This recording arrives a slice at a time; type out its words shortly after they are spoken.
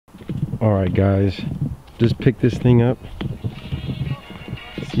Alright guys, just picked this thing up.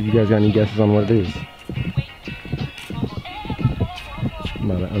 See if you guys got any guesses on what it is.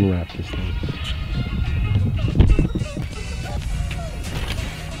 I'm about to unwrap this thing.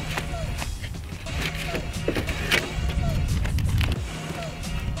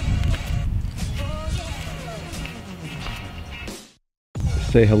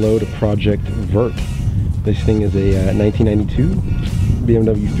 Say hello to Project Vert. This thing is a 1992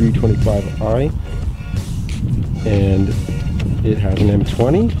 BMW 325i, and it has an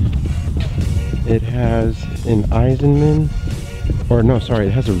M20. It has an Eisenman, or no, sorry,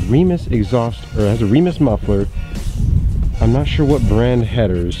 it has a Remus exhaust, or it has a Remus muffler. I'm not sure what brand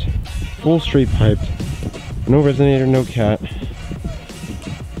headers. Full straight piped, no resonator, no cat,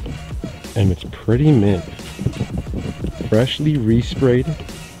 and it's pretty mint. Freshly resprayed.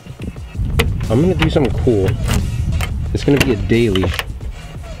 I'm gonna do something cool. It's gonna be a daily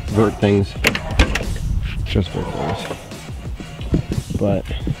Vert things, just Vert things, but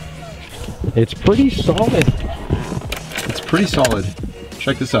it's pretty solid. It's pretty solid.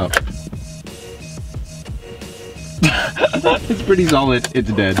 Check this out. It's pretty solid. It's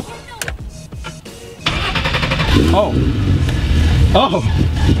dead. Oh,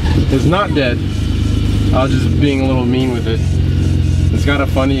 it's not dead. I was just being a little mean with it. It's got a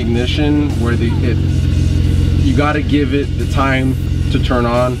funny ignition where you gotta give it the time to turn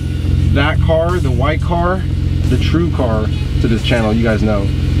on. That car, the white car, the true car to this channel, you guys know.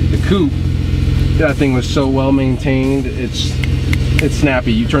 The coupe, that thing was so well maintained, it's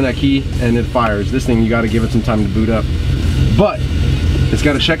snappy. You turn that key and it fires. This thing, you gotta give it some time to boot up. But it's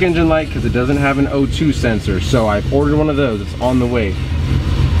got a check engine light because it doesn't have an O2 sensor. So I've ordered one of those, it's on the way.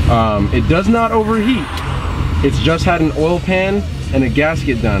 It does not overheat. It's just had an oil pan and a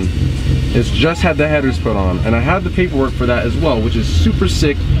gasket done. It's just had the headers put on, and I had the paperwork for that as well, which is super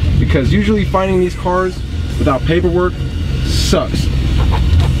sick because usually finding these cars without paperwork sucks.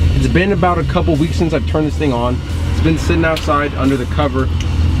 It's been about a couple weeks since I've turned this thing on. It's been sitting outside under the cover,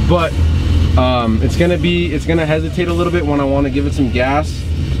 but it's gonna hesitate a little bit when I want to give it some gas.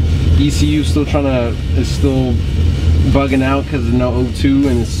 ECU is still bugging out because of no O2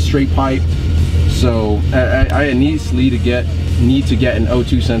 and it's straight pipe. So I need to get an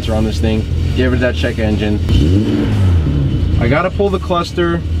O2 sensor on this thing, get rid of that check engine. I gotta pull the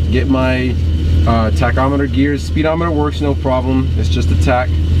cluster, get my tachometer gears. Speedometer works no problem, it's just a tach.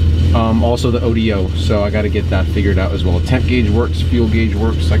 Also the ODO, so I gotta get that figured out as well. Temp gauge works, fuel gauge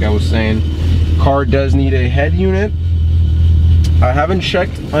works, like I was saying. Car does need a head unit. I haven't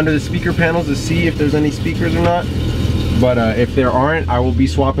checked under the speaker panels to see if there's any speakers or not. But if there aren't, I will be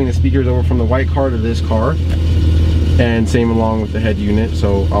swapping the speakers over from the white car to this car, and same along with the head unit.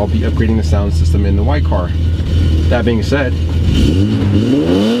 So I'll be upgrading the sound system in the white car. That being said,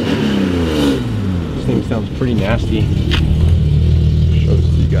 this thing sounds pretty nasty. Show this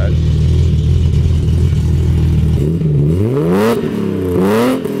to you guys.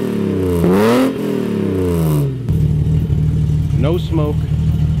 No smoke,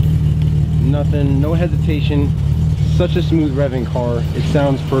 nothing, no hesitation. Such a smooth revving car. It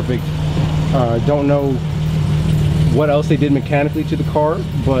sounds perfect. Don't know what else they did mechanically to the car,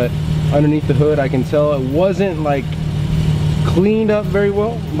 but underneath the hood I can tell it wasn't like cleaned up very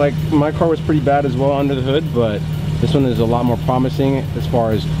well. Like my car was pretty bad as well under the hood, but this one is a lot more promising as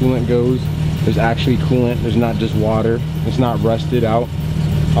far as coolant goes. There's actually coolant, there's not just water. It's not rusted out.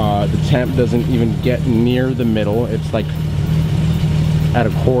 The temp doesn't even get near the middle. It's like at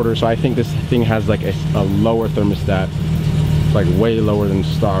a quarter, so I think this thing has like a lower thermostat. It's like way lower than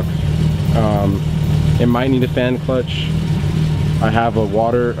stock. It might need a fan clutch. I have a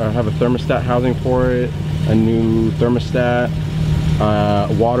thermostat housing for it, a new thermostat,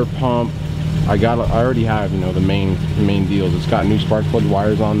 water pump. I already have, you know, the main deals. It's got new spark plug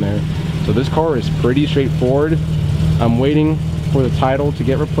wires on there. So this car is pretty straightforward. I'm waiting for the title to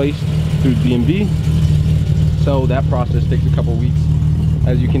get replaced through DMV. So that process takes a couple weeks.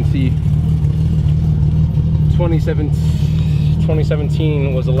 As you can see,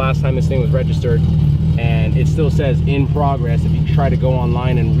 2017 was the last time this thing was registered, and it still says in progress if you try to go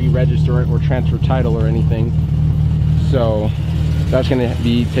online and re-register it or transfer title or anything. So that's going to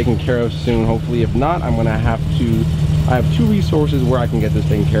be taken care of soon, hopefully. If not, I have two resources where I can get this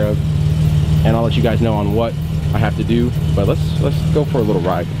taken care of, and I'll let you guys know on what I have to do. But let's go for a little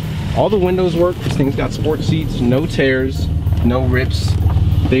ride. All the windows work. This thing's got sport seats, no tears, no rips.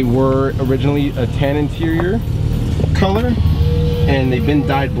 They were originally a tan interior color, and they've been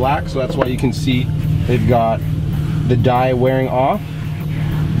dyed black, so that's why you can see they've got the dye wearing off,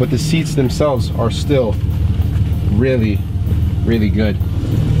 but the seats themselves are still really good.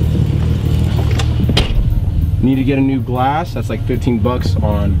 Need to get a new glass. That's like 15 bucks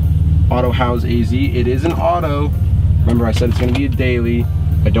on Auto House AZ. It is an auto. Remember, I said it's gonna be a daily.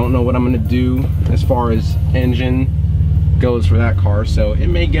 I don't know what I'm gonna do as far as engine goes for that car, so it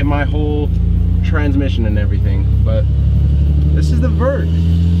may get my whole transmission and everything. But this is the Vert.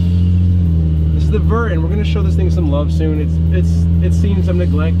 This is the Vert, and we're gonna show this thing some love soon. It's seen some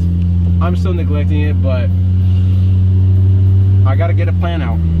neglect. I'm still neglecting it, but I gotta get a plan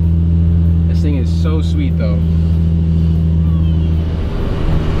out. This thing is so sweet though.